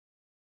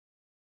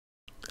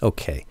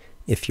Okay,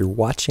 if you're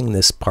watching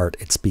this part,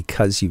 it's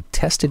because you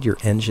tested your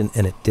engine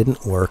and it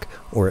didn't work,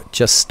 or it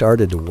just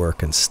started to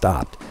work and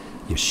stopped.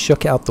 You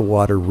shook out the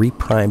water,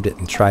 reprimed it,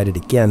 and tried it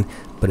again,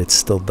 but it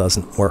still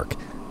doesn't work.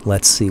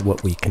 Let's see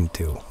what we can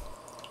do.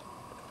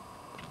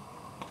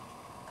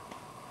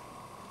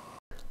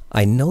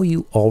 I know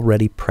you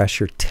already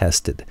pressure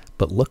tested,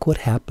 but look what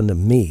happened to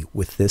me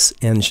with this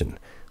engine.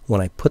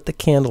 When I put the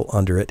candle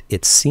under it,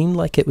 it seemed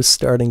like it was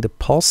starting to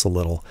pulse a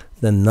little,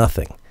 then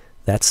nothing.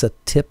 That's a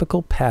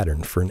typical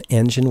pattern for an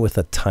engine with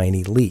a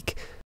tiny leak.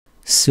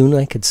 Soon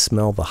I could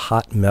smell the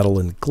hot metal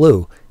and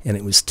glue, and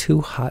it was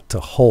too hot to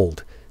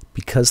hold.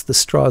 Because the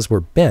straws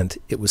were bent,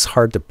 it was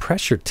hard to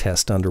pressure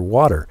test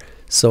underwater,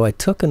 so I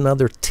took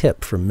another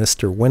tip from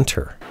Mr.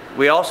 Winter.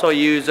 We also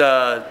use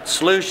a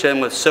solution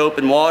with soap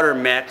and water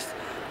mixed.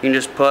 You can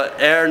just put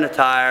air in the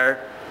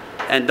tire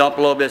and dump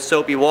a little bit of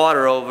soapy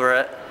water over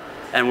it,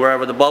 and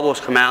wherever the bubbles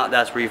come out,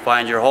 that's where you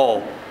find your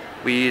hole.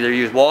 We either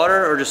use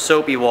water or just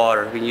soapy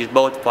water. We can use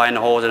both to find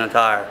the holes in the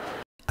tire.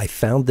 I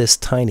found this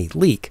tiny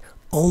leak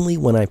only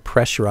when I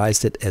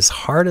pressurized it as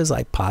hard as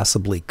I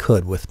possibly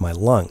could with my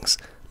lungs.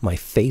 My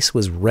face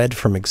was red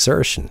from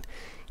exertion.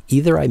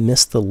 Either I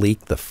missed the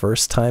leak the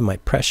first time I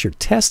pressure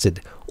tested,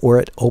 or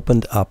it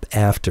opened up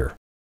after.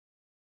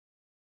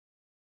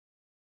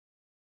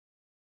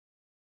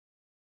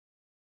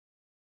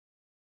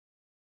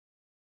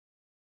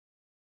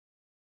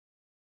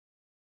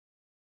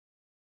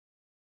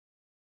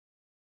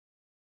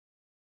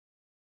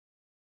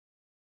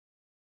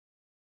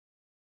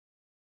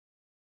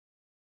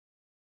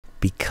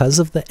 Because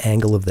of the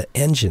angle of the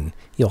engine,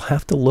 you'll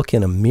have to look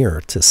in a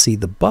mirror to see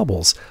the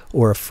bubbles,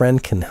 or a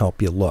friend can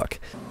help you look.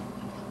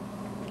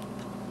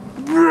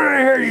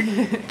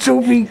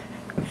 Soapy!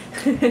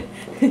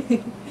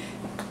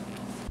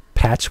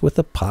 Patch with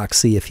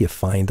epoxy if you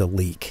find a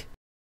leak.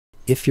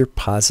 If you're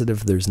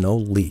positive there's no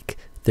leak,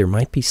 there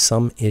might be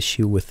some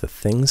issue with the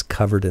things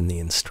covered in the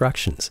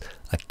instructions.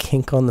 A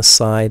kink on the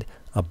side,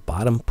 a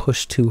bottom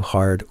push too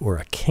hard, or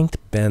a kinked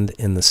bend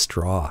in the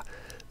straw.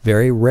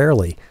 Very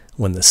rarely,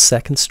 when the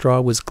second straw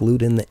was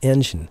glued in the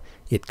engine,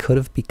 it could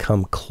have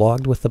become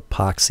clogged with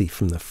epoxy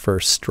from the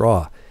first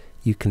straw.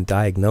 You can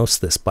diagnose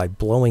this by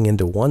blowing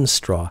into one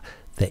straw.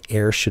 The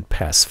air should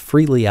pass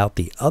freely out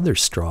the other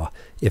straw.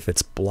 If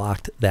it's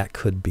blocked, that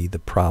could be the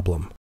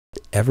problem.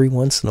 Every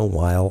once in a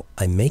while,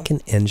 I make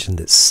an engine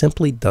that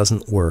simply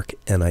doesn't work,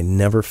 and I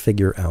never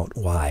figure out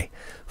why.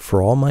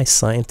 For all my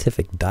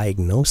scientific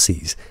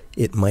diagnoses,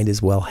 it might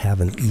as well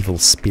have an evil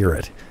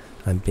spirit.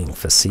 I'm being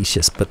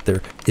facetious, but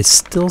there is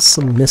still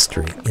some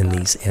mystery in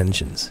these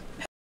engines.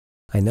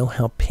 I know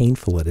how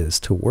painful it is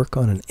to work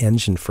on an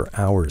engine for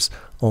hours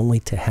only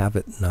to have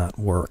it not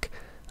work.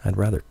 I'd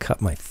rather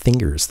cut my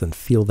fingers than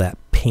feel that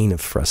pain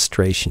of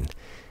frustration.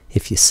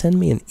 If you send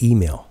me an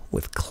email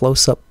with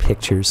close-up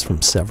pictures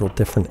from several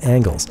different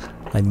angles,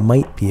 I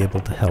might be able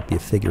to help you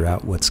figure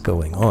out what's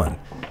going on.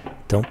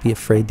 Don't be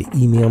afraid to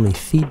email me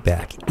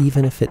feedback,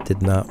 even if it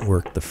did not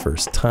work the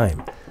first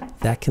time.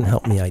 That can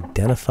help me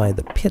identify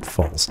the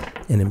pitfalls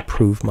and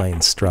improve my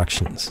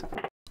instructions.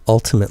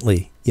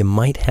 Ultimately, you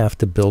might have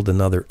to build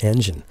another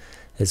engine.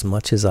 As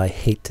much as I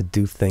hate to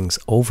do things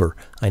over,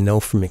 I know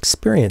from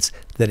experience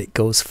that it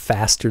goes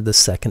faster the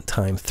second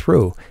time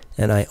through,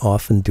 and I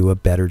often do a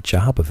better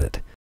job of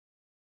it.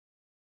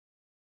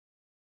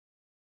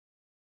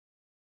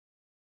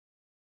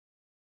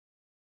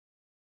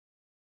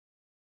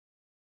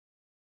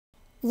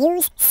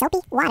 Use soapy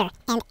water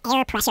and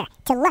air pressure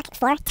to look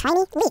for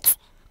tiny leaks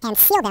and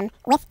seal them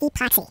with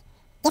epoxy.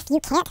 If you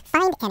can't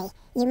find any,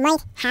 you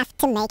might have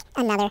to make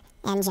another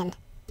engine.